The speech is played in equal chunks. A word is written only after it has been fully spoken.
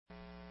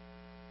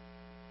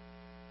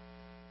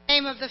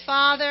name of the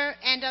Father,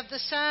 and of the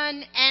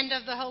Son, and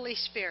of the Holy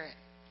Spirit.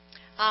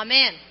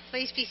 Amen.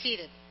 Please be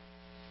seated.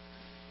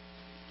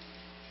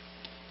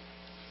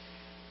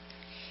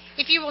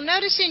 If you will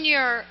notice in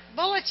your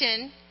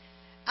bulletin,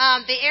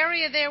 the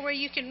area there where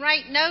you can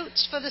write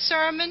notes for the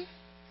sermon,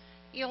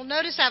 you'll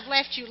notice I've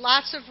left you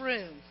lots of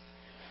room.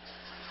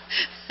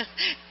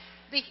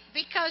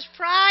 Because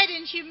pride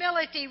and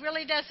humility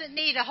really doesn't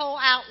need a whole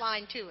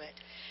outline to it.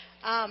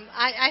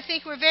 I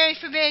think we're very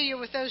familiar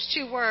with those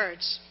two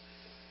words.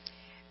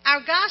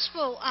 Our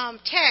gospel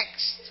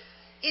text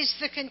is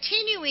the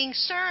continuing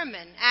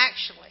sermon,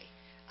 actually,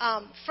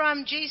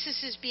 from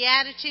Jesus'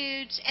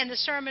 Beatitudes and the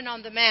Sermon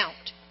on the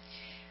Mount.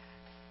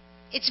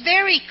 It's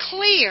very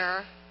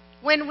clear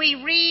when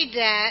we read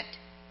that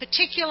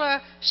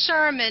particular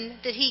sermon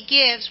that he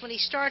gives when he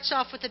starts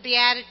off with the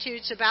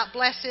Beatitudes about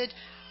blessed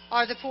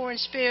are the poor in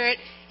spirit,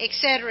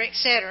 etc.,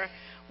 etc.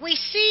 We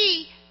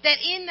see that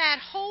in that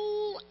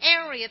whole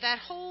area, that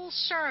whole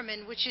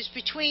sermon, which is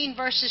between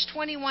verses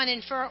 21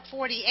 and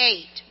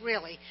 48,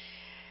 really,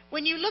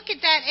 when you look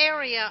at that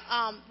area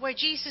where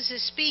Jesus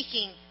is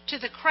speaking to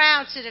the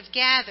crowds that have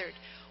gathered,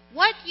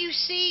 what you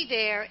see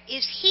there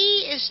is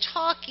he is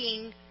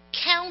talking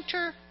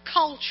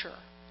counterculture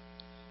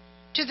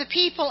to the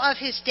people of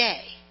his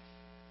day.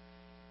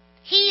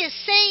 He is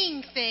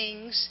saying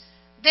things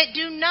that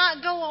do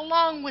not go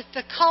along with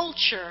the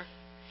culture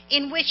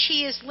in which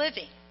he is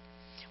living.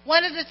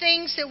 One of the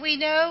things that we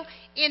know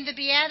in the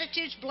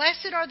Beatitudes,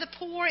 blessed are the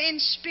poor in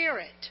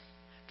spirit,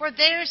 for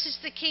theirs is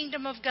the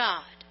kingdom of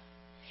God.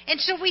 And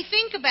so we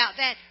think about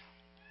that.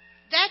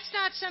 That's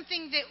not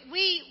something that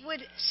we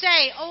would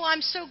say, oh,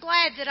 I'm so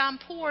glad that I'm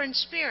poor in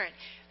spirit.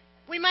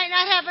 We might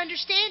not have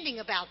understanding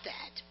about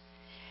that.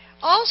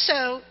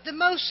 Also, the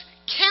most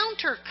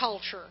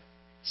counterculture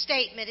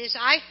statement is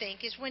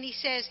when he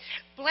says,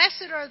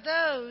 blessed are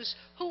those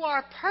who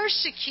are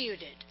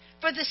persecuted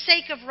for the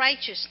sake of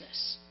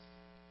righteousness,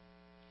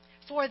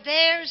 for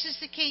theirs is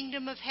the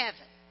kingdom of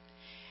heaven.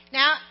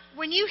 Now,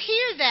 when you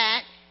hear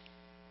that,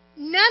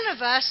 none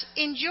of us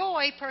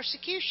enjoy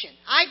persecution.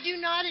 I do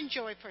not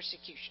enjoy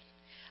persecution.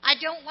 I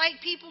don't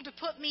like people to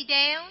put me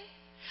down.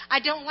 I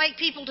don't like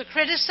people to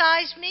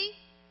criticize me.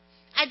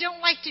 I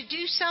don't like to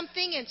do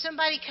something and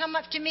somebody come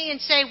up to me and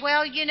say,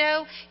 well, you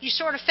know, you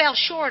sort of fell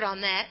short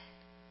on that.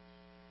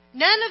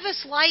 None of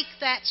us like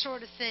that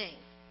sort of thing.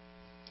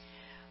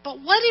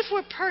 But what if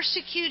we're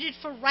persecuted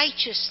for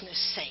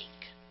righteousness' sake?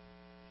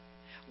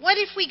 What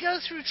if we go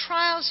through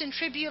trials and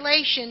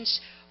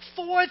tribulations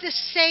for the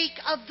sake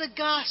of the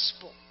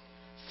gospel,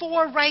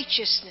 for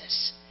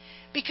righteousness?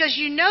 Because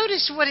you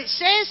notice what it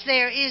says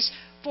there is,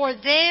 for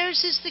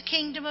theirs is the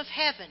kingdom of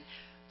heaven.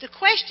 The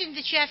question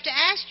that you have to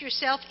ask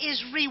yourself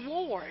is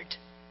reward.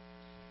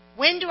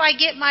 When do I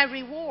get my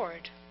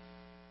reward?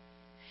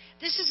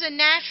 This is a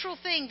natural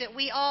thing that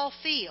we all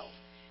feel.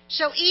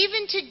 So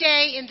even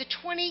today in the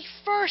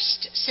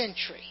 21st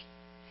century,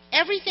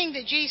 everything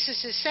that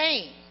Jesus is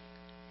saying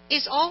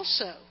is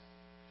also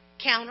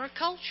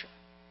counterculture.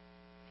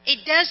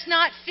 It does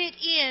not fit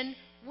in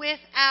with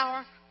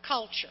our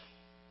culture.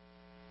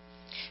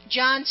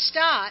 John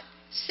Stott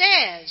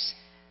says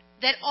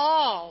that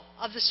all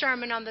of the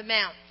Sermon on the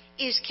Mount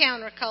is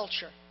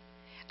counterculture.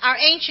 Our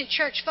ancient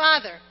church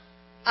father,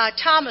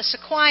 Thomas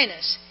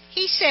Aquinas,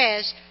 he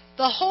says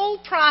the whole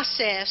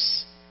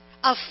process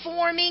of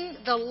forming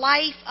the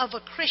life of a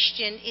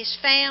Christian is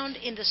found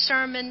in the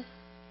Sermon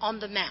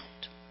on the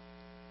Mount,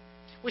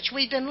 which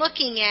we've been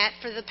looking at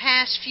for the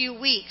past few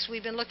weeks.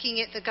 We've been looking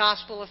at the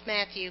Gospel of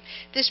Matthew,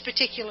 this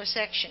particular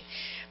section.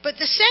 But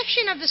the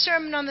section of the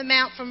Sermon on the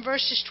Mount from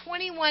verses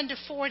 21 to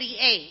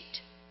 48,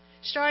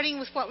 starting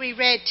with what we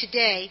read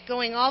today,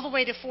 going all the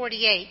way to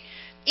 48,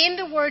 in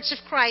the words of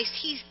Christ,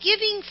 he's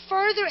giving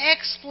further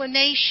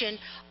explanation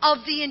of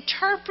the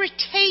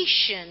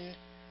interpretation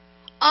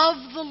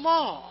of the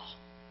law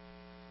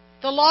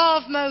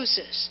of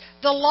Moses,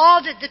 the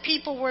law that the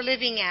people were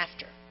living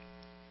after.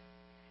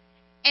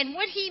 And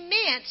what he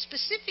meant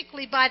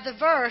specifically by the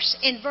verse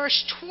in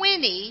verse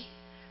 20,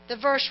 the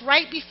verse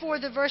right before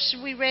the verse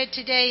we read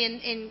today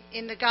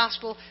in the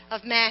Gospel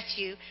of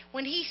Matthew,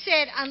 when he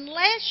said,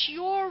 unless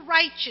your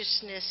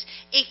righteousness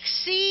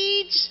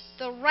exceeds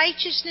the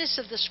righteousness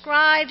of the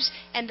scribes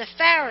and the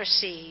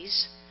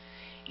Pharisees,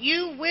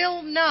 you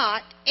will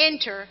not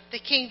enter the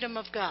kingdom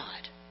of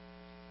God.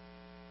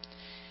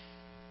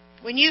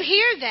 When you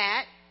hear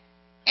that,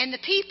 and the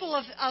people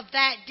of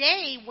that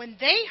day, when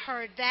they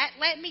heard that,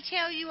 let me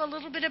tell you a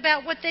little bit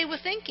about what they were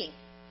thinking.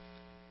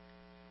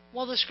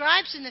 Well, the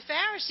scribes and the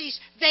Pharisees,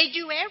 they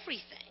do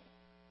everything.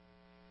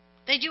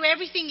 They do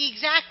everything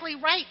exactly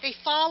right. They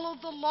follow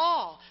the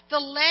law, the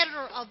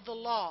letter of the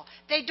law.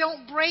 They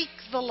don't break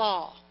the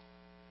law.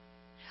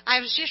 I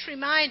was just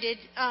reminded,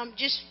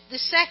 just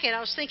this second, I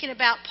was thinking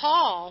about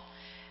Paul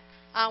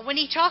when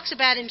he talks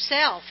about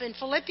himself in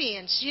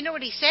Philippians. You know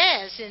what he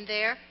says in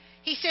there?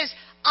 He says,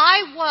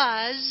 I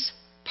was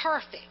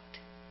perfect.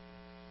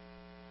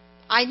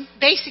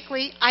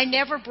 I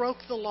never broke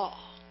the law.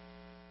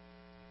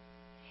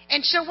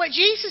 And so what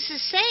Jesus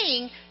is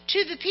saying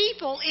to the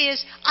people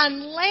is,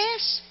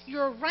 unless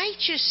your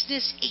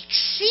righteousness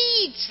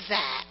exceeds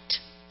that,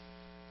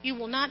 you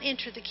will not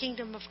enter the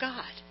kingdom of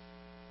God.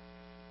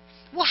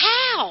 Well,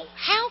 how?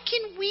 How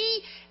can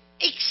we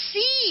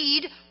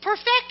exceed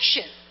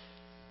perfection?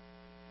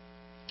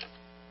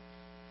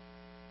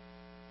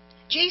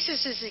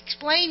 Jesus is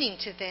explaining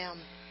to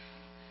them,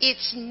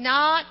 it's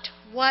not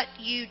what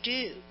you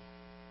do.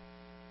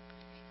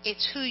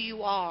 It's who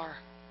you are.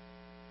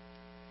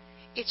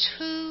 It's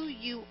who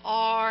you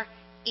are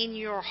in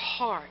your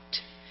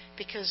heart.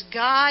 Because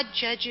God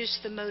judges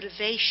the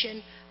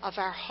motivation of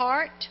our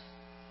heart.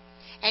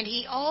 And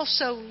He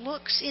also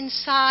looks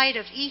inside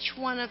of each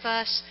one of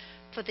us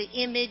for the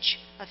image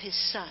of His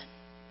Son.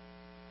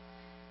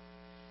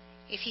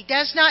 If He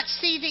does not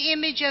see the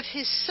image of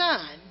His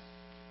Son,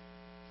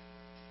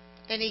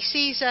 then He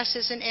sees us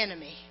as an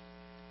enemy.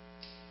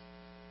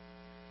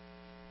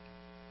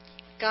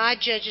 God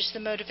judges the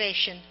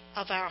motivation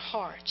of our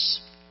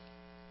hearts.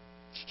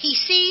 He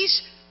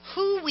sees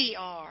who we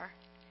are,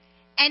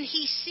 and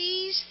He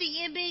sees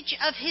the image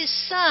of His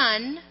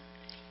Son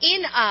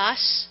in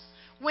us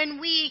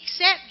when we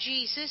accept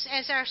Jesus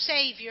as our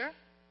Savior.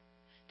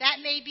 That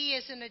may be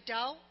as an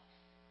adult.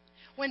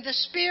 When the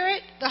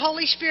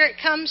Holy Spirit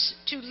comes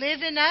to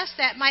live in us,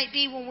 that might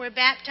be when we're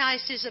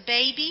baptized as a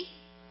baby.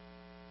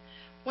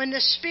 When the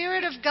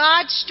Spirit of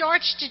God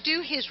starts to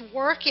do His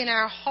work in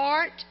our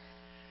heart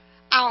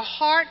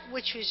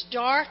which was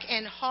dark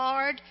and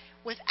hard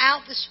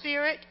without the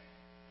Spirit,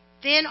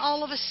 then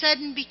all of a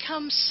sudden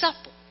becomes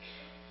supple.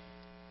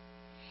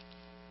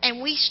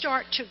 And we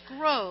start to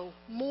grow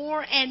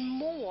more and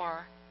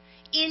more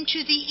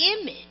into the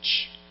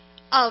image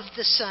of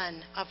the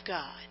Son of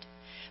God.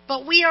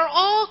 But we are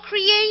all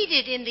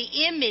created in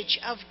the image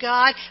of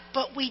God,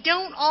 but we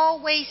don't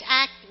always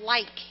act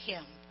like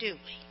Him, do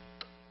we?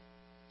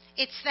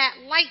 It's that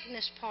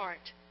likeness part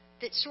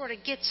that sort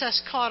of gets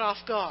us caught off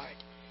guard.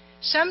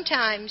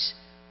 Sometimes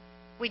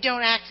we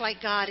don't act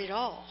like God at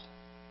all.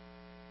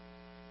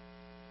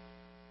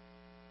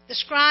 The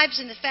scribes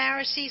and the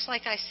Pharisees,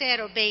 like I said,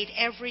 obeyed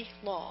every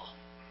law.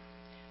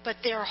 But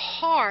their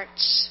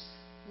hearts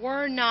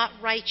were not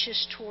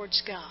righteous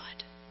towards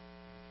God.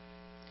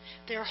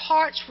 Their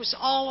hearts was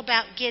all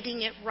about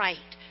getting it right,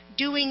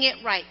 doing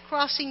it right,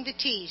 crossing the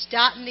T's,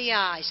 dotting the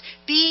I's,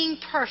 being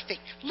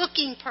perfect,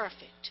 looking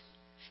perfect,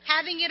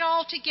 having it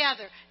all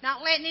together,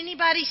 not letting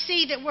anybody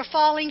see that we're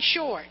falling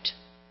short,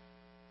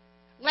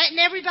 letting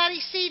everybody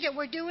see that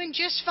we're doing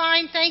just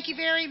fine, thank you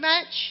very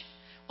much.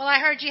 Well, I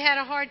heard you had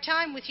a hard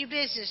time with your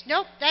business.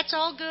 Nope, that's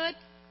all good.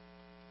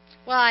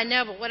 Well, I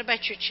know, but what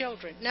about your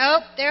children?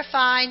 Nope, they're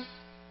fine.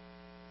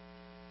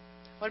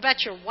 What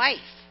about your wife?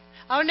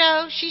 Oh,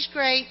 no, she's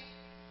great.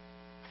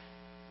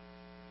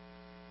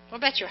 What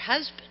about your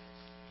husband?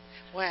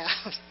 Well,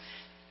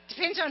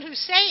 depends on who's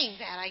saying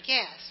that, I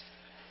guess.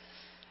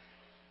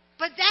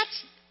 But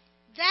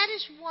that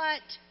is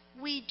what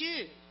we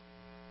do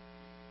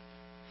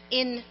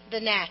in the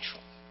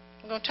natural.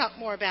 We're going to talk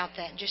more about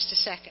that in just a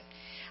second.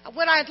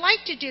 What I'd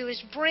like to do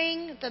is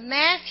bring the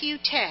Matthew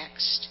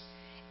text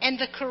and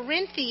the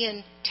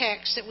Corinthian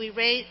text that we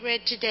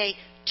read today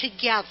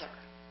together.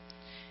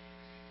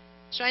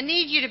 So I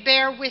need you to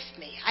bear with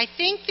me. I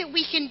think that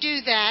we can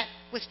do that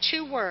with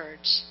two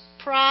words: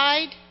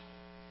 pride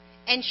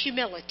and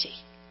humility.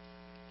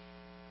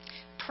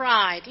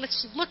 Pride.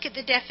 Let's look at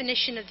the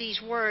definition of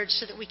these words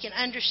so that we can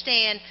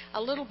understand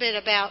a little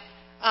bit about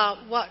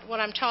what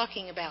I'm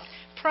talking about.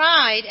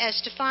 Pride,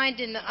 as defined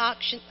in the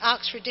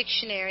Oxford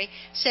Dictionary,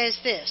 says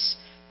this: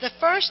 the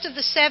first of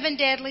the 7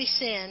 deadly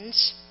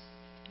sins,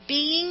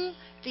 being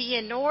the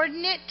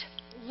inordinate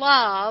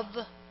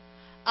love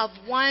of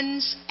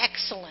one's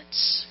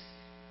excellence.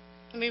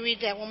 Let me read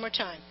that one more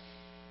time.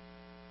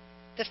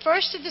 The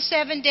first of the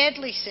 7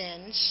 deadly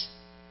sins,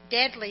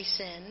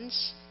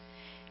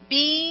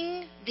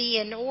 being the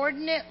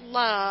inordinate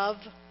love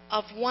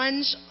of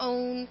one's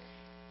own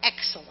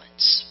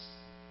excellence.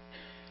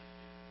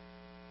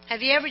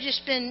 Have you ever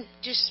just been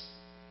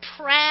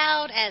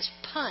proud as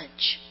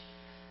punch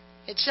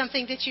at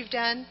something that you've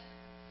done?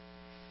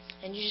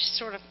 And you just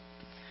sort of,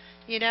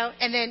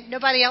 and then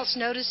nobody else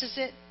notices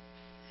it?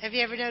 Have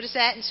you ever noticed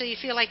that? And so you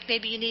feel like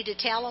maybe you need to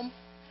tell them?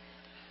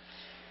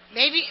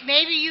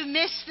 Maybe you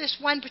missed this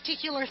one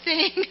particular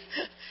thing.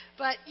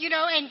 But,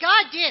 and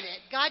God did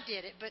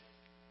it. But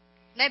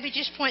let me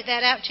just point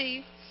that out to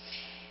you.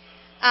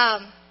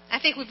 I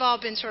think we've all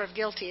been sort of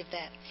guilty of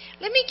that.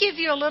 Let me give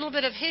you a little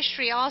bit of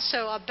history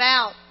also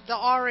about the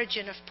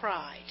origin of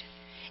pride.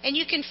 And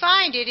you can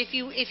find it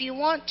if you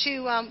want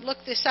to look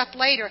this up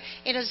later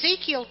in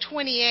Ezekiel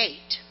 28.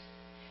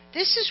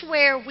 This is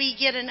where we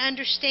get an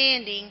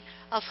understanding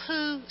of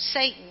who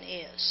Satan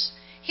is.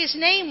 His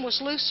name was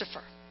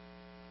Lucifer.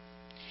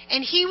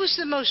 And he was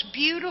the most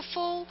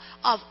beautiful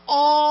of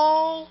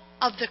all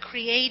of the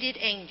created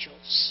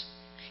angels.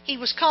 He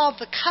was called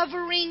the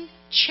covering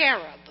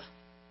cherub.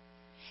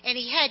 And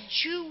he had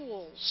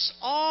jewels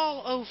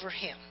all over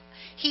him.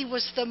 He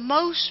was the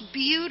most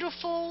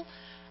beautiful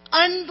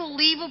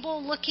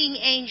unbelievable looking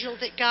angel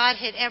that God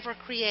had ever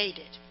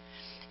created.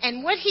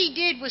 And what he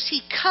did was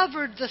he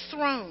covered the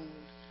throne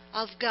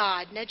of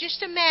God. Now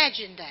just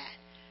imagine that.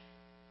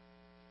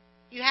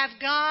 You have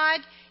God,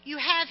 you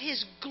have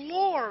his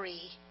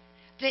glory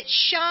that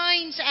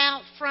shines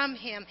out from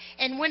him.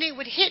 And when it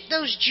would hit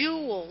those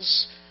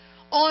jewels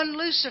on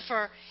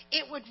Lucifer,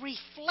 it would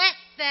reflect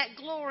that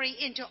glory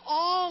into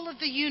all of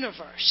the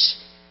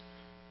universe.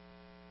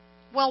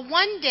 Well,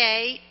 one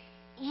day,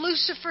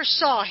 Lucifer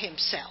saw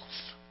himself,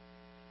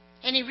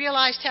 and he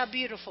realized how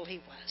beautiful he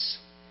was.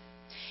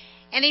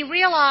 And he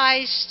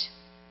realized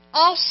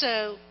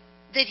also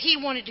that he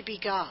wanted to be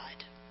God.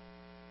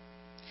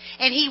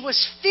 And he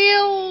was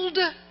filled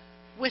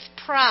with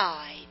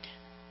pride.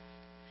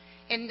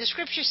 And the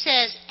scripture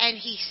says, and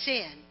he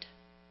sinned.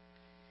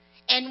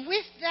 And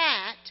with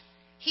that,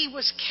 he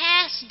was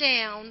cast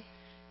down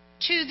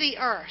to the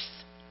earth.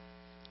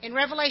 In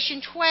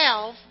Revelation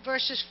 12,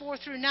 verses 4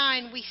 through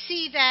 9, we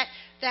see that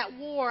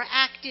war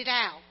acted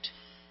out,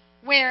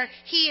 where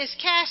he is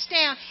cast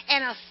down,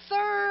 and a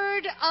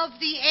third of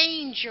the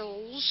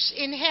angels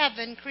in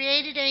heaven,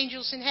 created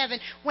angels in heaven,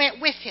 went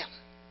with him.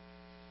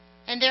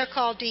 And they're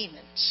called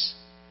demons.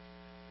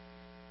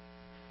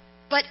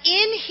 But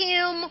in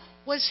him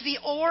was the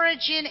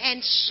origin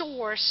and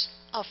source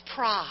of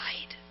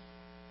pride.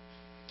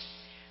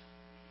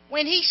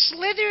 When he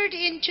slithered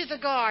into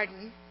the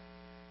garden,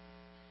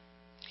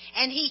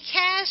 and he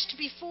cast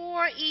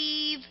before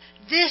Eve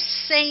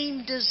this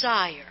same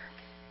desire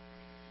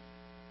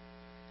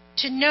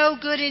to know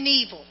good and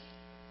evil,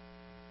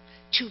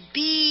 to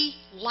be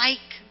like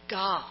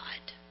God.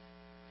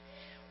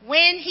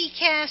 When he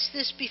cast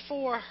this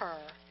before her,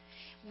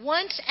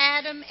 once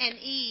Adam and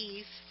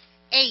Eve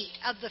ate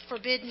of the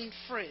forbidden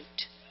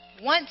fruit,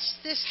 once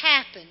this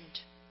happened,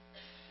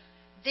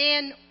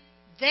 then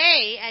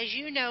they, as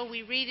you know,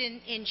 we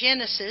read in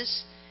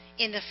Genesis,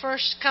 in the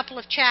first couple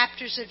of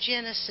chapters of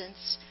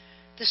Genesis,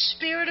 the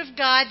Spirit of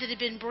God that had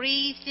been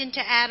breathed into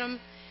Adam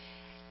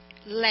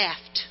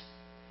left.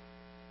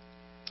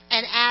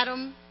 And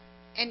Adam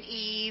and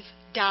Eve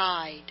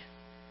died.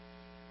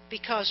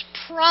 Because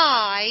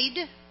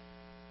pride,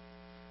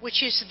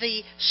 which is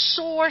the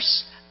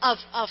source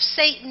of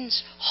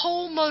Satan's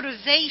whole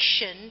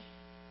motivation,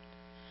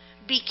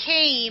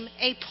 became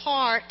a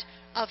part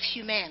of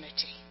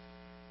humanity.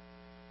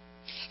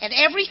 And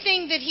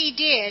everything that he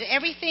did,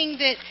 everything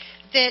that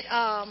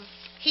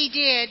he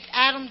did,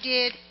 Adam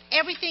did,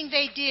 everything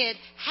they did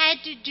had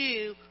to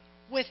do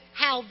with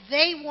how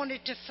they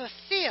wanted to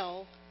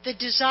fulfill the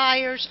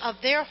desires of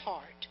their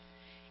heart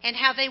and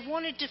how they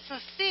wanted to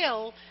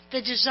fulfill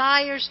the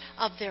desires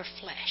of their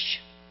flesh.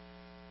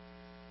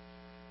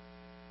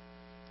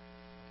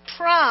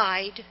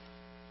 Pride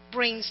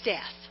brings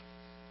death.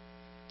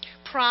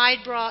 Pride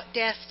brought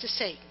death to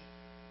Satan.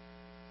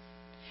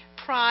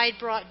 Pride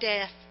brought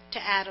death to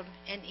Adam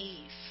and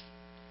Eve.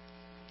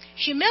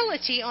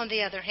 Humility, on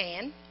the other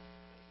hand,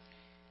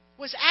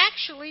 was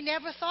actually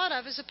never thought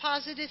of as a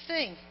positive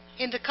thing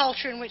in the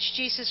culture in which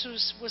Jesus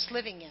was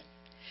living in.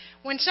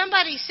 When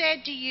somebody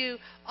said to you,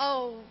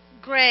 "Oh,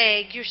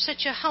 Greg, you're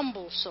such a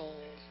humble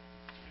soul."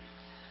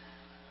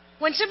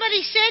 When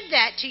somebody said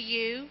that to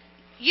you,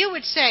 you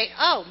would say,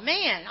 "Oh,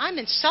 man, I'm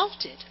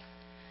insulted.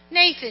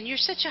 Nathan, you're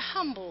such a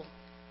humble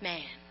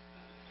man."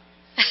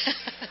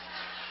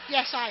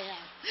 Yes, I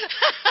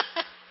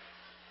am.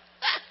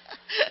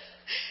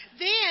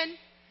 Then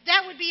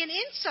that would be an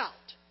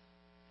insult.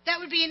 That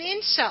would be an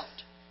insult.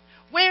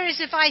 Whereas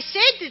if I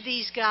said to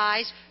these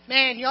guys,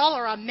 "Man, y'all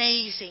are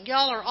amazing.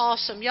 Y'all are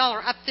awesome. Y'all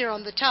are up there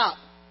on the top."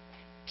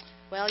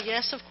 Well,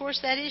 yes, of course,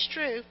 that is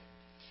true.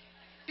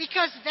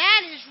 Because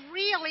that is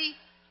really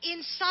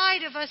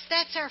inside of us.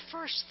 That's our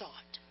first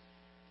thought.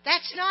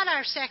 That's not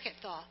our second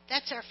thought.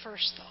 That's our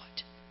first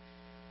thought.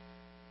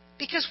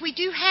 Because we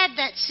do have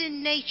that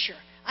sin nature.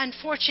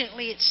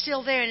 Unfortunately, it's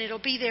still there, and it'll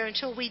be there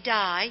until we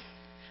die.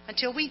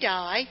 Until we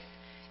die,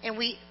 and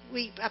we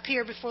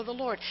appear before the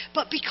Lord.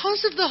 But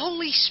because of the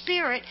Holy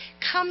Spirit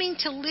coming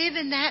to live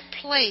in that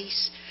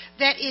place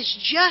that is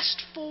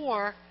just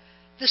for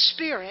the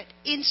Spirit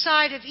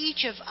inside of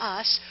each of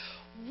us,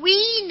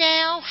 we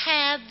now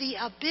have the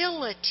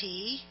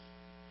ability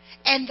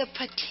and the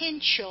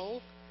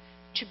potential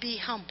to be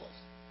humble.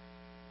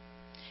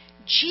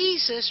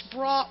 Jesus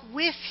brought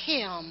with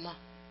him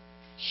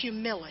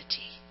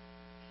humility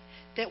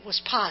that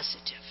was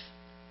positive.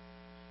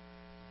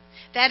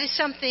 That is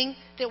something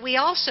that we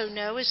also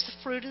know is the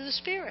fruit of the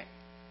Spirit.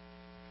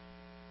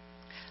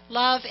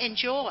 Love and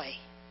joy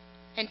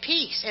and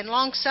peace and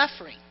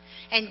long-suffering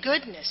and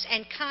goodness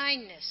and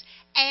kindness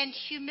and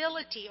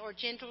humility or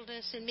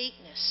gentleness and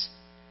meekness.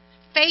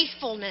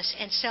 Faithfulness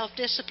and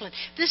self-discipline.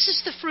 This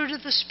is the fruit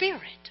of the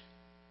Spirit.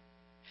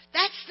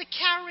 That's the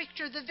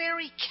character, the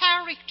very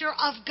character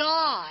of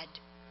God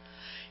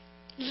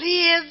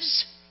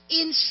lives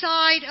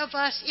inside of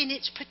us in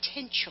its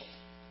potential.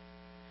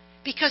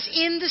 Because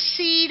in the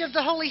seed of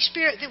the Holy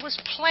Spirit that was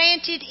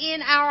planted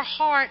in our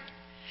heart,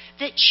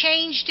 that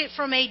changed it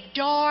from a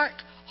dark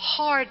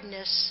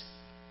hardness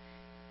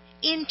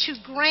into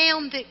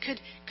ground that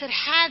could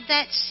have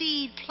that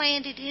seed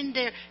planted in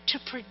there to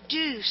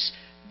produce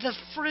the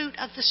fruit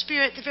of the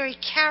Spirit, the very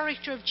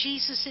character of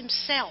Jesus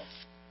himself.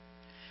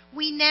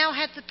 We now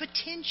have the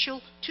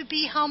potential to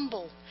be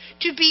humble,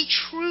 to be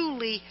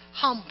truly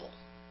humble.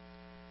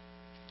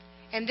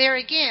 And there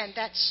again,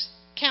 that's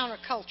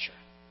counterculture,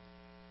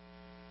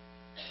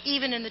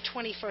 even in the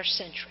 21st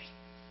century.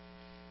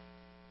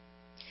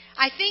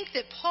 I think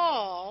that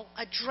Paul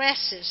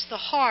addresses the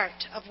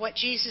heart of what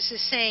Jesus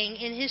is saying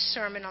in his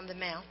Sermon on the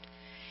Mount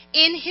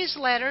in his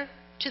letter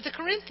to the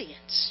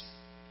Corinthians.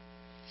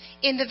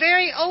 In the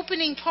very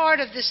opening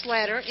part of this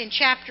letter, in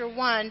chapter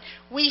 1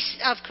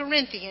 of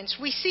Corinthians,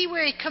 we see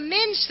where he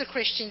commends the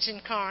Christians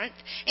in Corinth,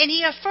 and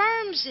he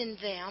affirms in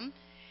them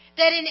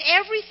that in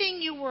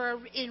everything you were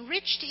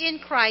enriched in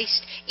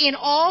Christ in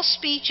all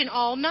speech and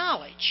all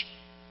knowledge.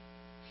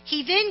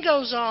 He then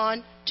goes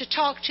on to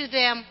talk to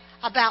them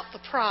about the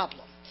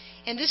problem.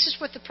 And this is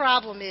what the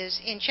problem is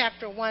in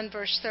chapter 1,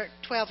 verse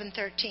 12 and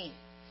 13.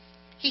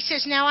 He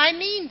says, "Now I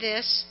mean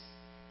this,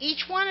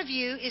 each one of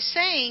you is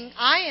saying,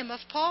 I am of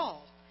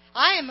Paul,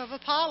 I am of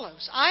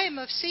Apollos, I am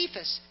of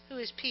Cephas," who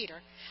is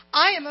Peter,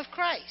 "I am of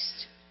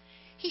Christ."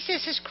 He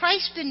says, has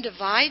Christ been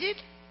divided?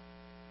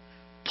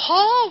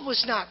 Paul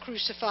was not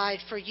crucified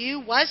for you,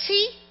 was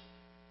he?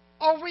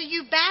 Or were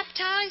you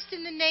baptized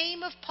in the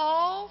name of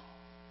Paul?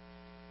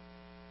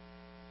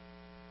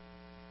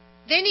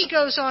 Then he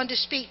goes on to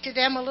speak to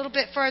them a little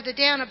bit further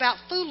down about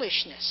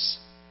foolishness.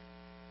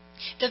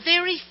 The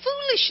very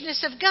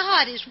foolishness of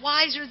God is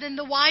wiser than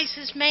the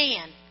wisest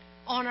man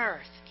on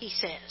earth, he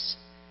says.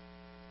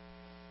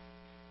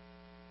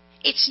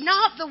 It's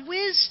not the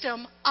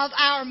wisdom of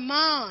our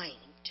mind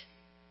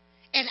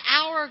and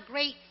our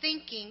great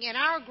thinking and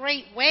our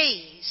great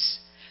ways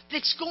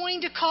that's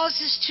going to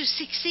cause us to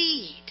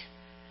succeed.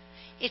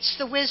 It's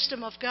the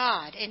wisdom of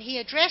God. And he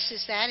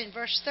addresses that in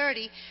verse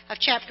 30 of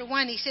chapter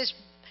 1. He says,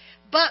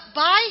 "But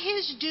by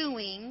his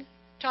doing,"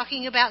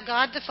 talking about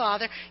God the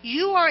Father,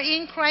 "you are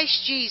in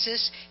Christ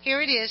Jesus,"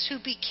 here it is, "who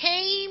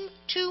became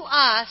to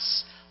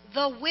us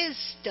the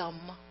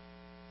wisdom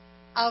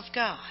of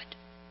God,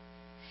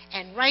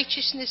 and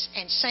righteousness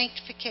and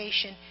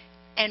sanctification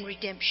and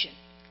redemption.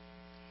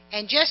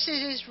 And just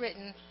as it is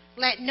written,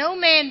 let no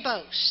man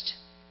boast,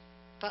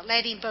 but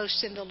let him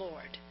boast in the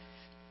Lord."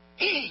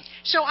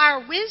 So our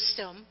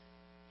wisdom,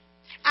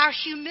 our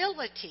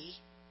humility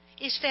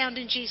is found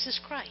in Jesus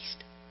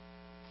Christ.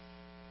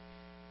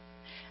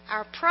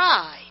 Our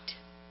pride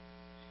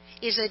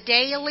is a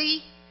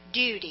daily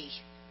duty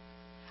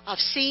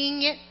of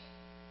seeing it,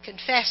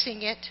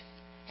 confessing it,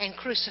 and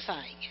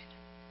crucifying it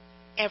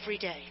every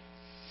day.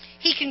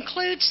 He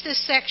concludes this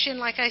section,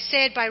 like I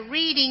said, by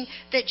reading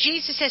that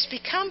Jesus has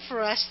become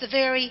for us the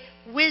very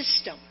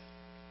wisdom.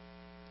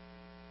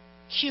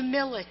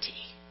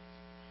 Humility.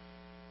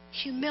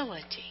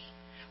 Humility.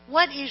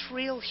 What is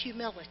real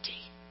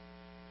humility?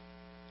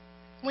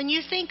 When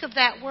you think of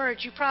that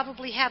word, you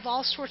probably have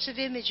all sorts of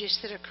images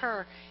that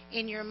occur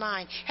in your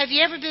mind. Have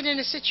you ever been in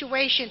a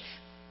situation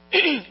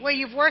where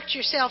you've worked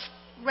yourself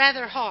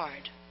rather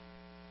hard?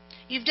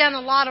 You've done a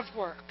lot of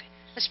work,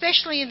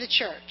 especially in the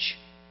church.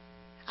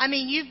 I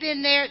mean, you've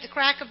been there at the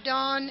crack of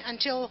dawn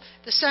until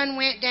the sun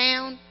went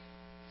down.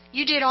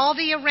 You did all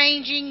the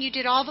arranging, you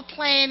did all the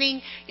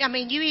planning. I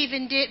mean, you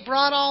even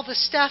brought all the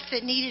stuff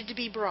that needed to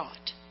be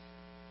brought.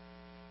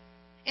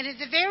 And at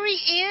the very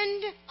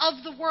end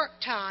of the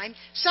work time,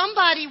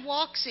 somebody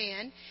walks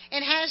in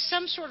and has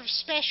some sort of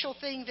special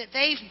thing that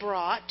they've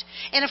brought.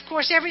 And of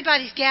course,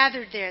 everybody's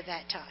gathered there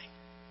that time.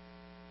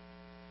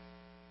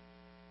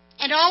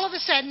 And all of a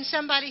sudden,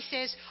 somebody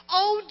says,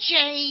 "Oh,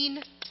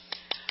 Jane,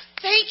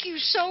 thank you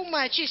so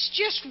much. It's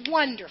just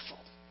wonderful."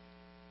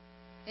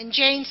 And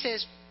Jane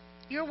says,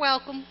 "You're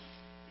welcome."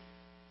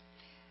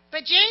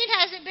 But Jane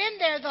hasn't been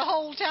there the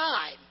whole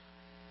time.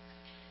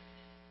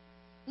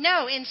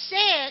 No,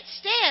 instead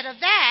of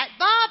that,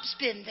 Bob's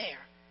been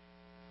there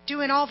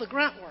doing all the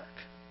grunt work.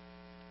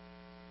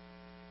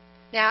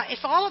 Now,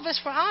 if all of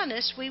us were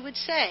honest, we would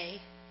say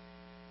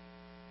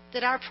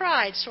that our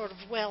pride sort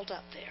of welled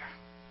up there.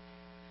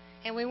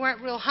 And we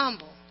weren't real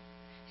humble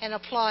and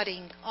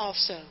applauding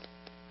also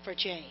for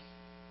Jane.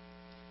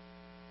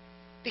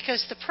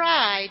 Because the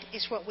pride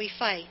is what we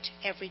fight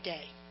every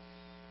day.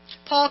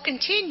 Paul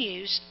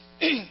continues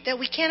that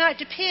we cannot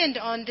depend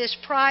on this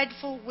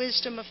prideful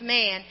wisdom of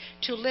man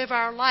to live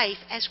our life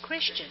as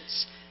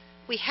Christians.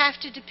 We have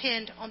to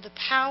depend on the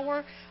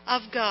power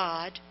of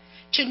God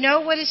to know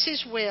what is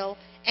His will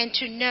and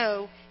to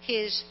know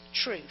His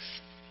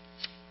truth.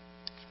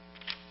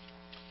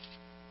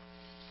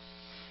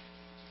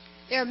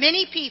 There are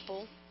many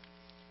people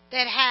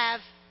that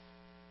have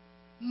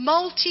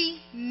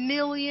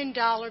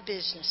multi-million-dollar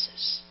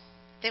businesses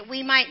that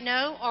we might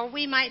know, or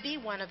we might be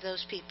one of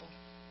those people.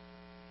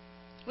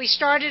 We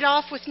started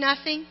off with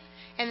nothing,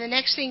 and the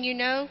next thing you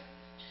know,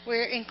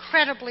 we're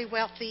incredibly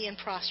wealthy and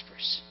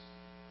prosperous.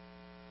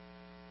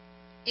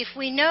 If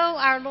we know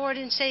our Lord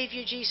and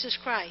Savior Jesus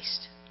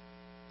Christ,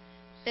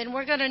 then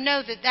we're going to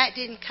know that that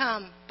didn't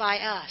come by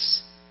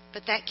us,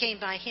 but that came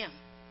by Him.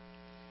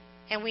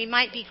 And we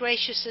might be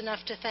gracious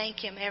enough to thank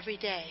Him every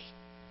day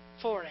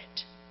for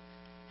it.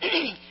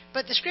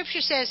 But the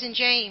Scripture says in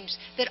James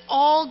that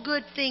all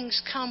good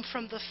things come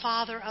from the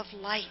Father of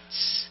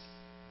lights.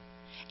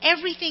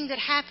 Everything that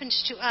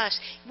happens to us,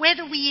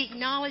 whether we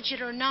acknowledge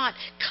it or not,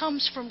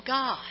 comes from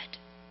God.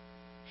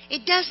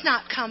 It does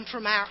not come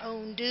from our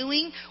own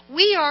doing.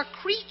 We are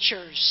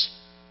creatures.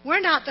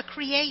 We're not the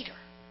Creator.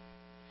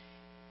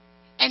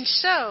 And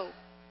so,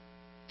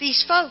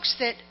 these folks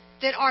that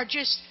are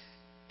just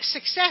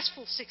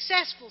successful,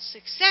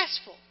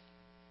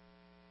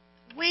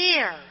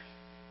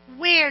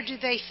 where do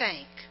they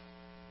think?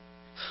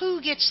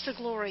 Who gets the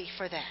glory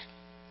for that?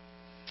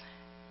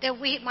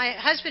 My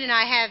husband and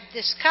I have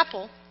this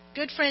couple,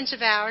 good friends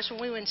of ours,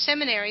 when we were in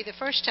seminary the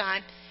first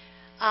time,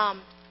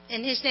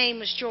 and his name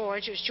was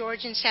George. It was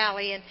George and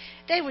Sally, and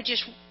they were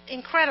just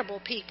incredible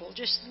people,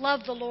 just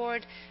loved the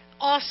Lord,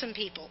 awesome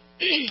people.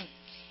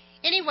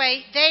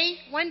 Anyway,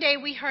 one day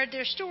we heard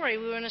their story.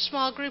 We were in a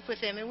small group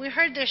with them, and we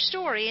heard their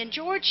story, and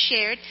George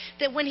shared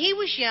that when he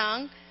was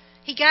young,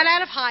 he got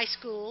out of high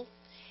school,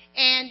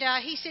 and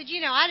he said,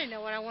 I didn't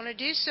know what I want to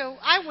do, so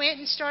I went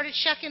and started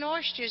shucking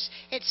oysters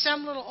at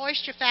some little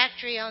oyster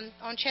factory on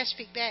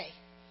Chesapeake Bay.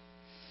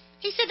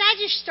 He said, I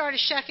just started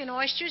shucking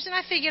oysters, and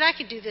I figured I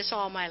could do this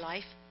all my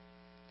life.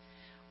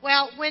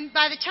 Well,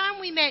 by the time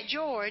we met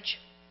George,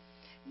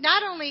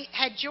 not only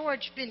had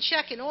George been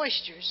shucking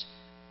oysters,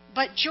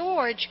 but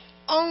George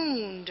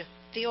owned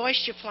the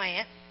oyster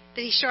plant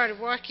that he started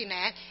working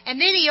at,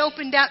 and then he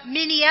opened up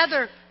many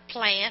other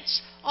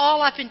plants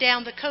all up and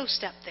down the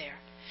coast up there.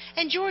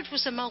 And George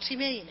was a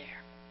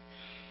multimillionaire.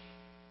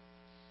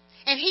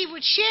 And he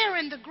would share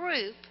in the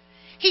group,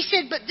 he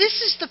said, but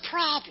this is the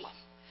problem.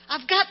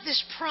 I've got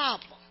this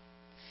problem.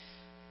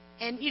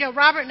 And,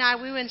 Robert and I,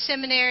 we were in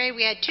seminary,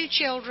 we had 2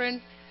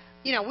 children,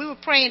 we were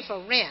praying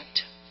for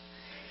rent.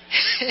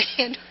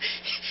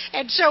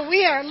 and so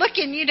we are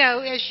looking,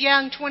 as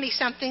young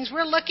 20-somethings,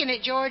 we're looking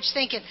at George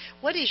thinking,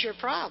 what is your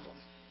problem?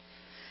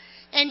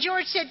 And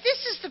George said,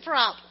 this is the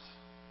problem.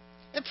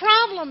 The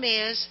problem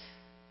is,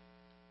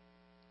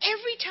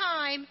 every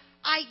time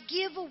I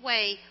give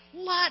away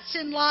lots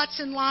and lots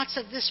and lots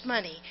of this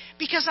money,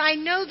 because I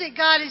know that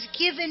God has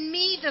given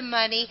me the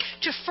money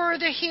to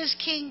further His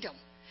kingdom.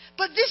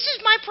 But this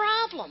is my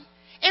problem.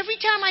 Every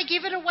time I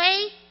give it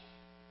away,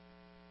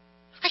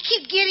 I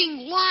keep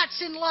getting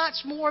lots and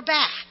lots more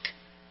back.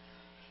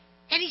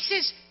 And he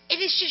says, it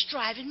is just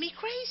driving me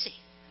crazy.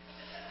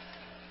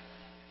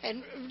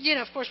 And,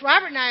 of course,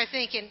 Robert and I are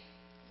thinking,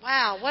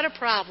 wow, what a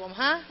problem,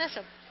 huh? That's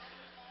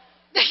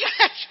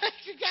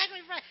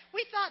exactly right.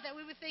 We thought that.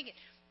 We were thinking.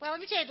 Well, let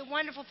me tell you the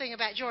wonderful thing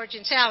about George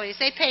and Sally is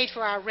they paid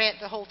for our rent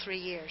the whole 3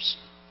 years.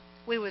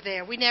 We were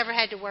there. We never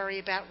had to worry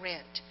about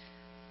rent.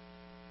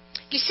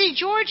 You see,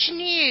 George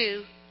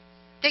knew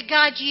that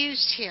God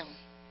used him.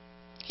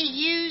 He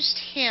used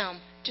him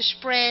to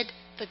spread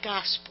the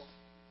gospel.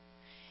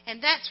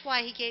 And that's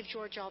why he gave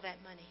George all that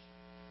money.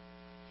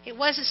 It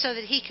wasn't so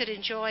that he could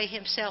enjoy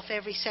himself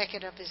every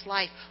second of his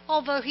life,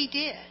 although he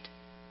did.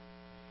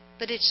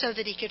 But it's so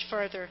that he could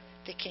further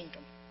the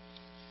kingdom.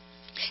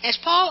 As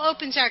Paul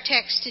opens our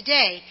text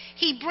today,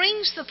 he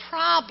brings the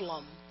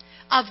problem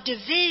of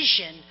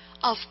division,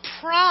 of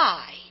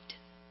pride,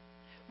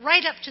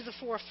 right up to the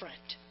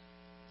forefront.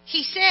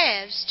 He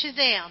says to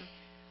them,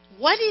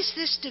 what is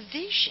this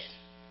division?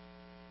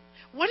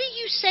 What are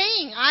you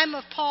saying? I'm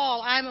of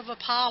Paul, I'm of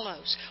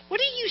Apollos. What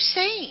are you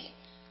saying?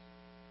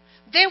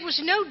 There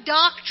was no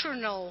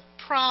doctrinal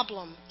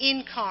problem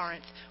in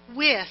Corinth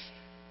with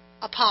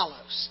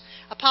Apollos.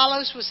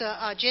 Apollos was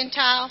a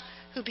Gentile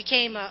who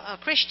became a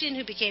Christian,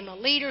 who became a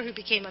leader, who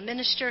became a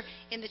minister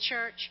in the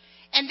church.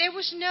 And there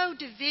was no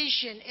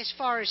division as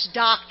far as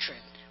doctrine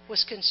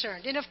was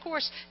concerned. And of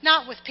course,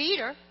 not with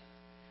Peter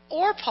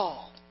or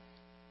Paul.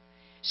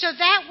 So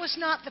that was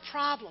not the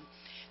problem.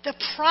 The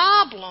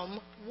problem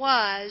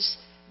was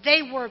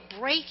they were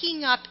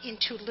breaking up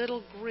into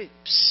little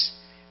groups,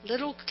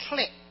 little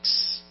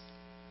cliques.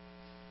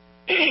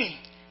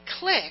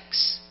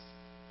 Cliques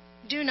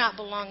do not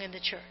belong in the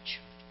church.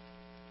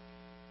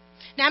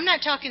 Now, I'm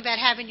not talking about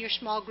having your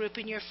small group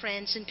and your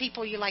friends and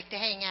people you like to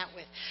hang out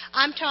with.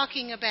 I'm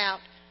talking about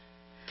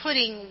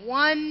putting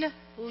one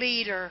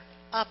leader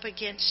up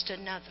against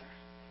another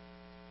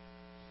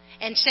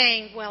and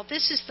saying, well,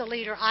 this is the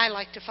leader I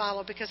like to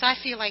follow because I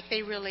feel like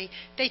they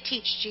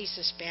teach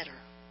Jesus better.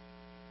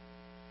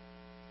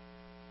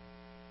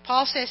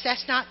 Paul says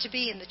that's not to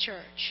be in the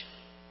church.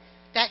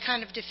 That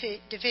kind of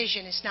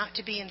division is not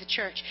to be in the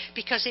church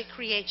because it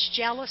creates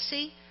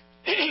jealousy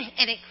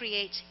and it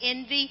creates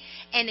envy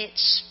and it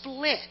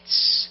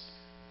splits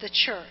the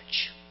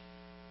church.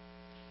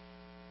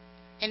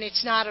 And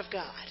it's not of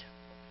God.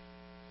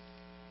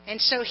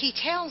 And so he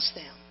tells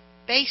them,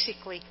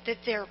 basically, that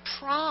their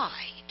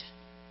pride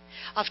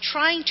of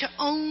trying to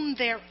own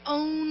their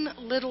own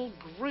little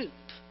group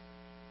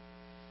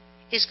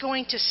is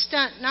going to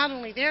stunt not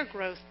only their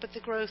growth, but the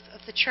growth of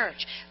the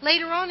church.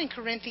 Later on in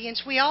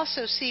Corinthians, we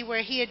also see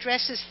where he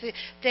addresses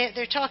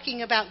they're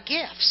talking about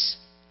gifts.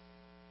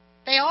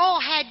 They all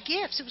had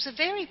gifts. It was a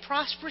very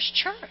prosperous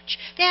church.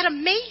 They had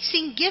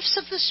amazing gifts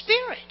of the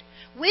Spirit.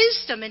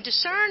 Wisdom and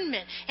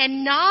discernment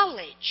and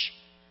knowledge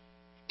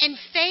and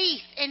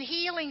faith and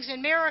healings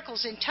and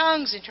miracles and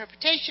tongues,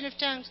 interpretation of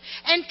tongues,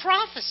 and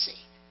prophecy.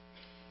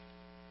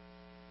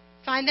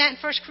 Find that in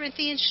 1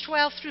 Corinthians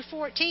 12 through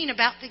 14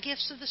 about the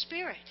gifts of the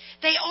Spirit.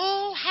 They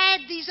all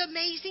had these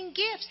amazing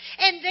gifts,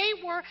 and they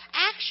were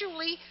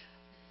actually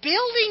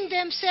building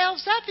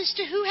themselves up as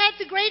to who had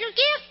the greater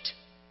gift.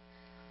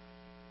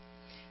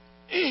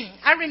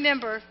 I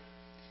remember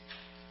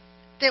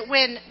that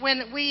when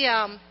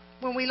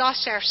we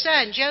lost our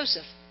son,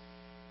 Joseph,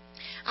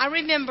 I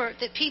remember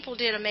that people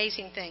did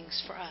amazing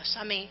things for us.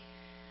 I mean,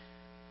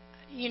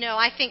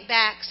 I think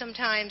back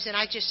sometimes, and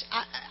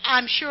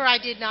I'm sure I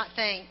did not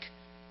thank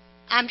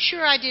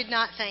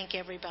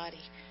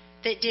everybody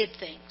that did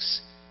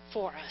things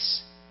for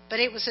us. But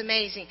it was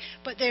amazing.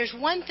 But there's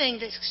one thing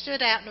that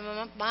stood out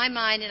in my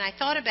mind, and I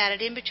thought about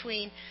it in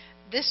between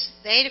the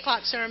 8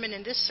 o'clock sermon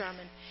and this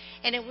sermon.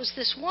 And it was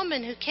this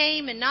woman who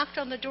came and knocked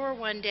on the door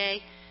one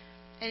day,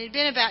 and it had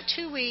been about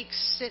 2 weeks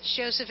since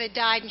Joseph had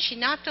died, and she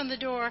knocked on the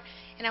door,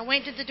 and I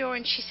went to the door,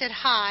 and she said,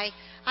 "Hi,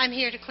 I'm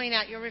here to clean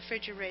out your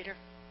refrigerator."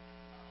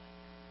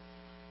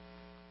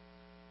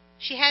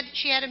 She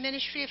had a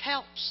ministry of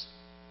helps.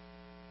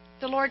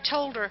 The Lord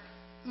told her,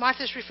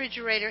 "Martha's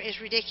refrigerator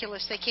is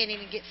ridiculous. They can't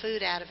even get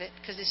food out of it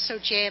because it's so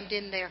jammed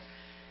in there."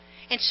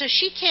 And so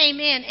she came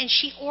in, and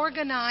she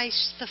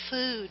organized the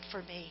food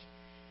for me.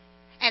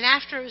 And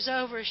after it was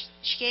over,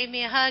 she gave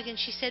me a hug, and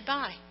she said,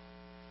 "Bye."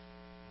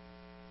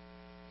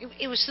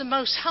 It was the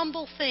most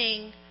humble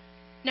thing,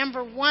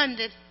 number one,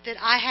 that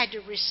I had to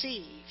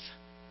receive.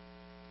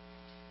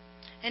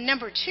 And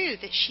number two,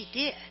 that she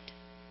did.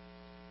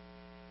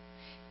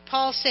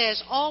 Paul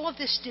says all of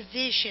this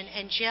division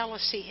and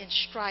jealousy and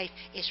strife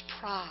is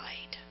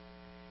pride.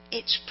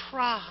 It's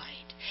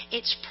pride.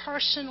 It's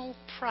personal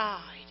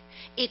pride.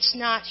 It's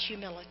not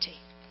humility.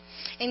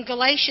 In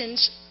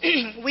Galatians,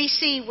 we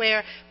see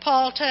where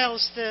Paul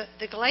tells the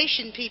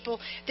Galatian people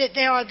that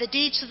there are the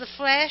deeds of the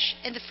flesh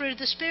and the fruit of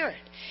the Spirit.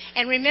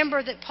 And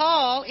remember that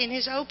Paul, in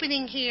his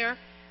opening here,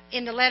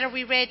 in the letter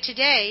we read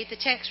today, the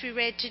text we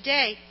read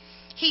today,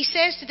 he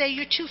says today,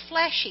 you're too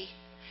fleshy.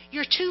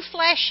 You're too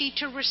fleshy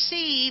to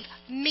receive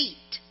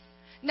meat.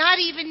 Not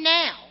even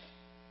now.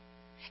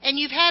 And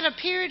you've had a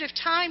period of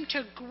time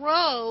to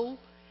grow,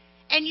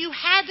 and you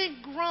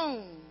haven't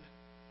grown.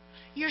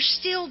 You're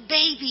still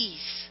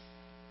babies.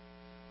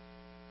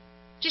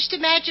 Just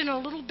imagine a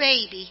little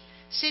baby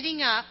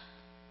sitting up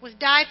with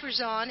diapers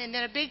on and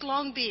then a big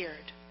long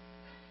beard.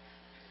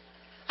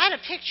 I had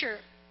a picture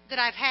that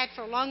I've had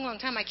for a long, long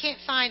time. I can't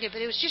find it,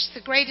 but it was just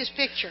the greatest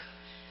picture.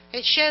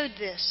 It showed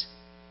this.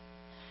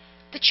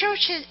 The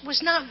church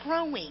was not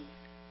growing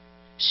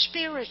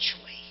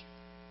spiritually.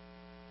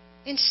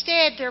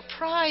 Instead, their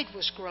pride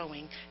was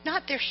growing,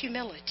 not their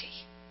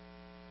humility.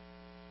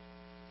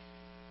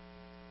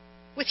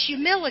 With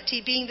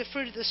humility being the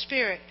fruit of the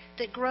Spirit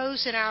that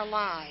grows in our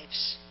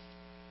lives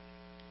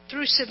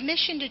through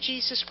submission to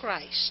Jesus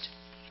Christ,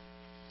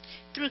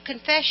 through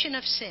confession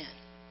of sin,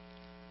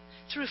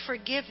 through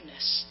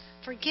forgiveness,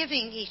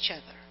 forgiving each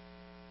other.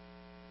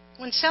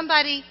 When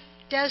somebody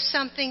does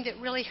something that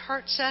really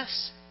hurts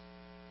us,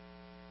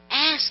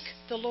 ask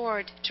the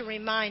Lord to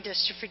remind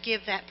us to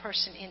forgive that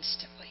person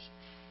instantly.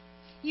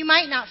 You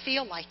might not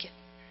feel like it.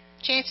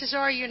 Chances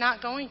are you're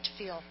not going to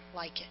feel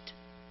like it.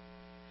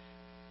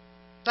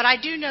 But I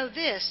do know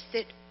this,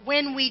 that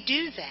when we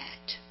do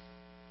that,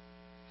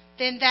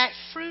 then that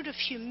fruit of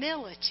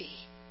humility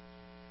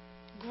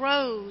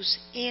grows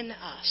in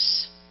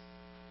us.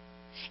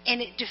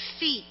 And it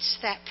defeats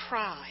that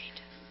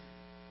pride.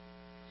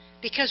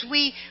 Because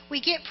we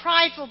get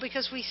prideful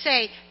because we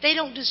say, they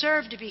don't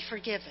deserve to be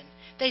forgiven.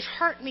 They've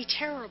hurt me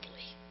terribly.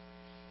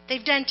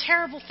 They've done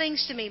terrible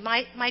things to me.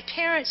 My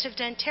parents have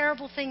done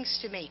terrible things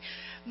to me.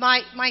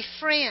 My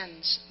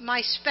friends,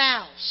 my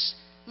spouse,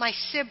 my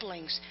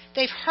siblings,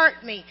 they've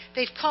hurt me.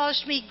 They've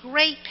caused me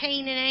great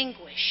pain and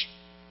anguish.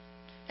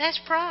 That's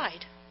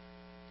pride.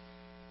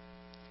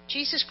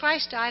 Jesus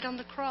Christ died on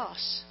the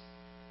cross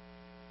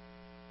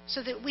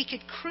so that we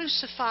could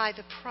crucify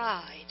the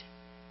pride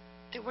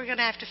that we're going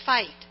to have to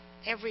fight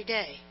every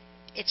day.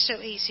 It's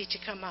so easy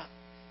to come up.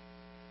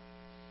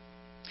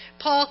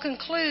 Paul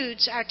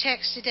concludes our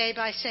text today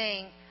by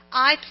saying,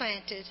 I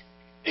planted,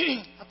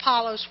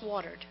 Apollos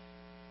watered,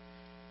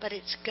 but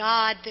it's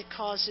God that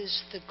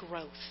causes the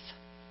growth.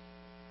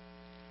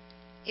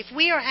 If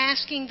we are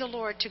asking the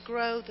Lord to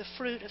grow the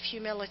fruit of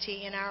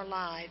humility in our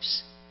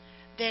lives,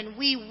 then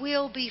we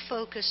will be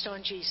focused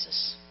on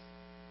Jesus.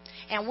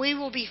 And we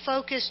will be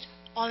focused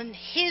on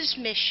His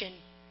mission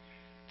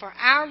for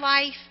our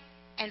life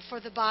and for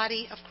the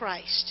body of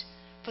Christ,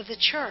 for the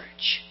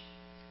church.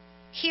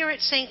 Here at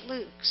St.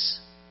 Luke's,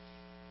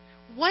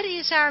 what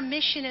is our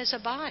mission as a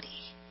body?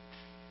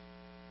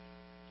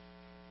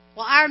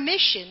 Well, our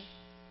mission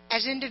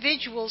as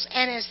individuals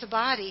and as the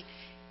body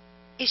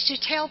is to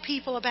tell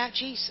people about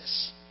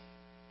Jesus.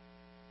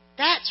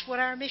 That's what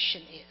our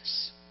mission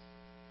is.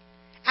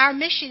 Our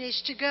mission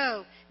is to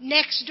go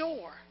next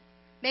door,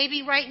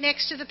 maybe right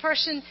next to the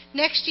person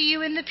next to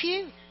you in the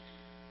pew,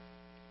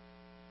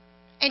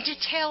 and to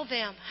tell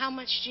them how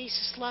much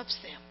Jesus loves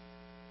them.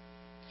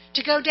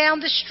 To go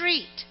down the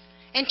street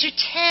and to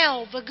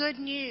tell the good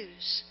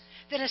news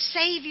that a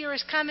Savior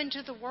has come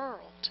into the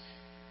world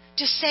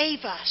to save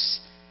us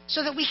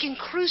so that we can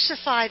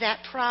crucify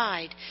that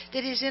pride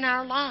that is in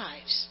our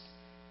lives.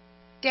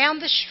 Down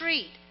the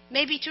street,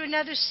 maybe to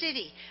another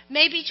city,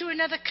 maybe to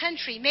another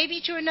country,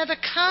 maybe to another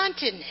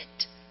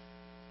continent.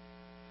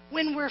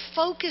 When we're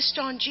focused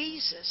on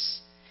Jesus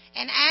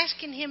and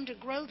asking Him to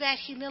grow that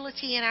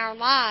humility in our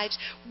lives,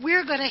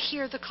 we're going to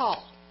hear the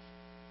call.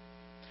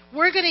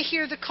 We're going to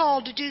hear the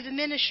call to do the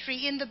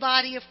ministry in the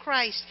body of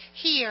Christ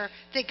here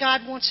that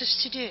God wants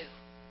us to do.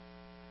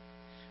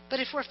 But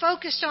if we're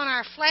focused on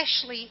our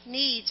fleshly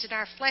needs and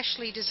our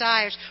fleshly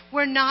desires,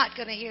 we're not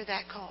going to hear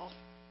that call.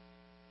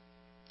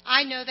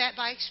 I know that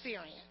by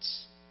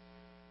experience.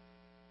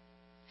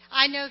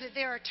 I know that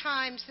there are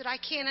times that I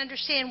can't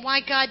understand why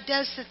God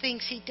does the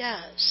things He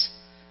does.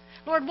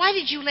 Lord, why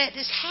did you let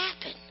this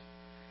happen?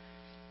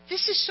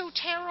 This is so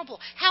terrible.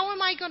 How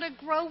am I going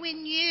to grow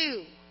in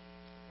you?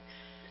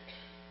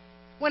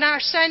 When our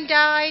son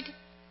died,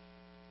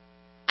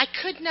 I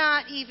could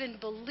not even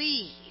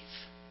believe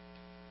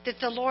that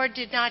the Lord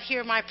did not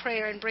hear my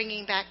prayer in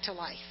bringing back to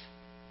life.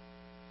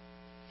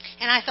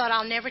 And I thought,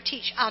 I'll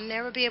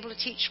never be able to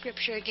teach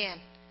Scripture again.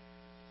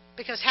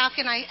 Because how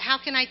can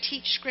I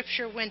teach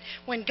Scripture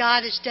when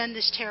God has done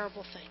this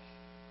terrible thing?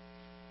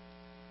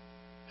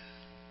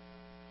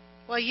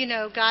 Well, you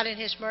know, God in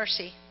His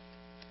mercy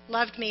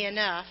loved me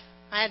enough.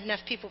 I had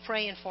enough people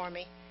praying for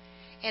me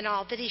and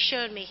all that He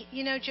showed me.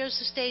 You know,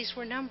 Joseph's days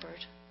were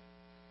numbered.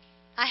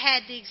 I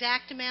had the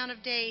exact amount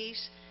of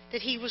days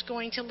that he was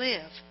going to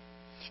live.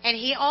 And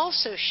He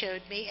also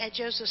showed me at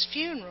Joseph's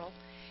funeral,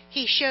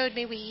 He showed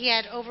me he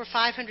had over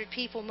 500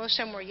 people, most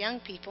of them were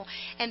young people,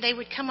 and they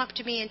would come up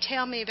to me and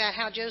tell me about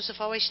how Joseph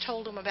always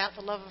told them about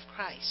the love of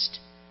Christ.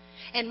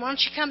 And why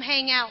don't you come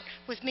hang out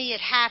with me at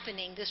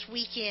Happening this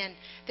weekend,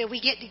 that we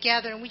get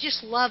together and we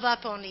just love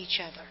up on each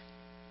other.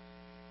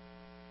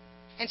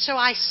 And so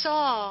I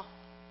saw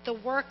the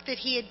work that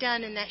he had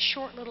done in that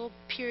short little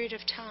period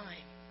of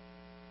time.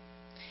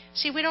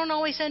 See, we don't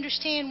always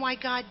understand why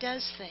God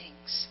does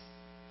things.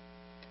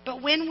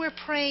 But when we're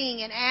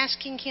praying and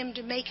asking Him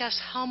to make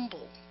us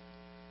humble,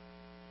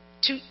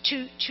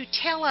 to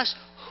tell us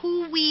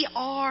who we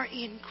are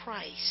in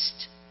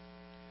Christ,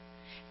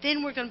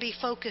 then we're going to be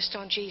focused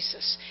on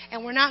Jesus.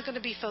 And we're not going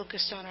to be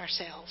focused on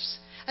ourselves.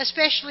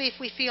 Especially if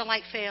we feel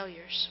like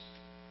failures.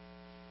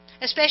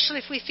 Especially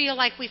if we feel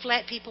like we've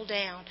let people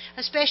down.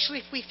 Especially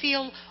if we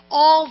feel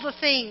all the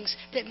things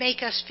that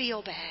make us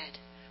feel bad.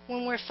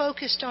 When we're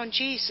focused on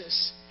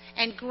Jesus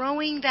and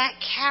growing that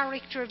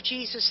character of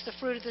Jesus, the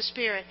fruit of the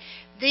Spirit,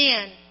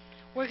 then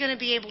we're going to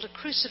be able to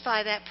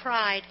crucify that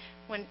pride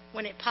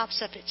when it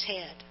pops up its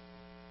head.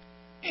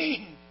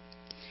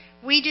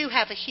 We do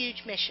have a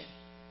huge mission.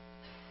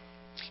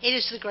 It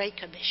is the Great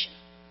Commission.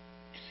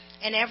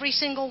 And every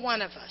single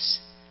one of us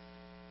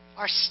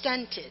are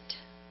stunted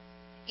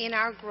in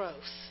our growth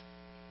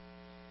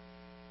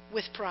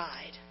with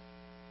pride.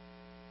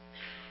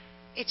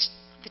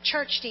 The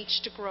church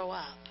needs to grow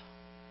up.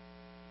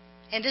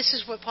 And this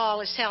is what Paul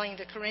is telling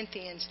the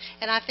Corinthians.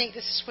 And I think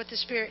this is what the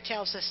Spirit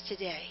tells us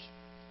today.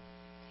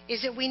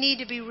 Is that we need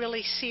to be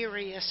really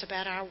serious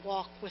about our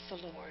walk with the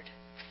Lord.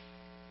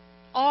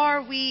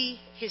 Are we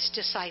His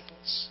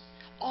disciples?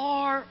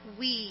 Are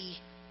we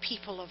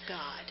people of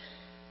God?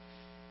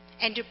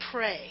 And to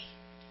pray.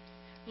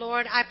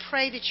 Lord, I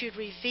pray that You'd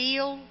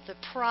reveal the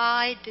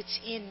pride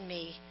that's in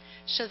me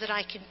so that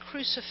I can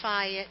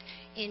crucify it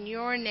in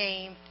Your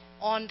name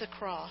on the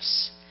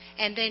cross.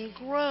 And then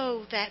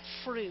grow that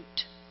fruit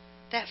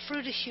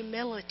of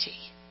humility,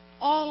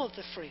 all of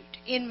the fruit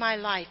in my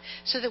life,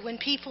 so that when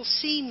people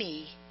see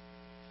me,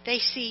 they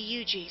see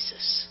You,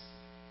 Jesus,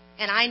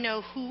 and I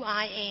know who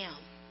I am.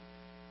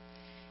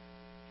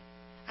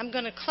 I'm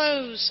going to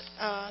close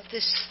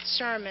this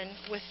sermon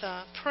with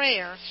a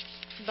prayer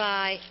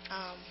by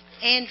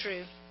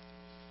Andrew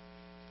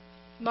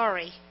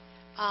Murray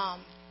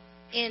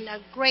in a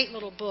great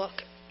little book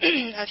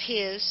of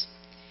his.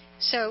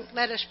 So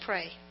let us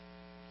pray.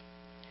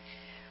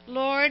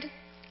 Lord,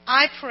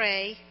 I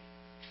pray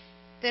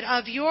that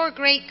of Your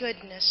great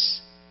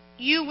goodness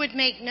You would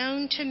make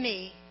known to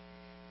me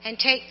and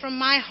take from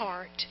my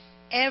heart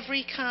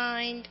every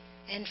kind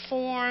and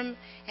form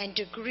and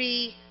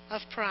degree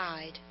of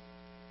pride,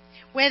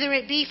 whether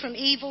it be from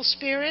evil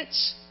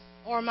spirits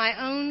or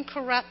my own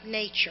corrupt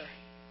nature,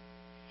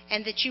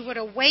 and that You would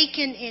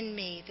awaken in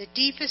me the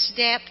deepest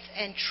depth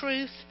and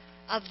truth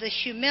of the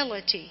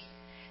humility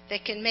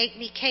that can make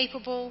me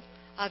capable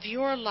of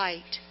Your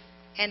light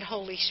and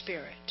Holy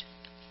Spirit.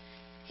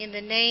 In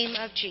the name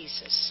of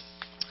Jesus.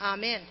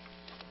 Amen.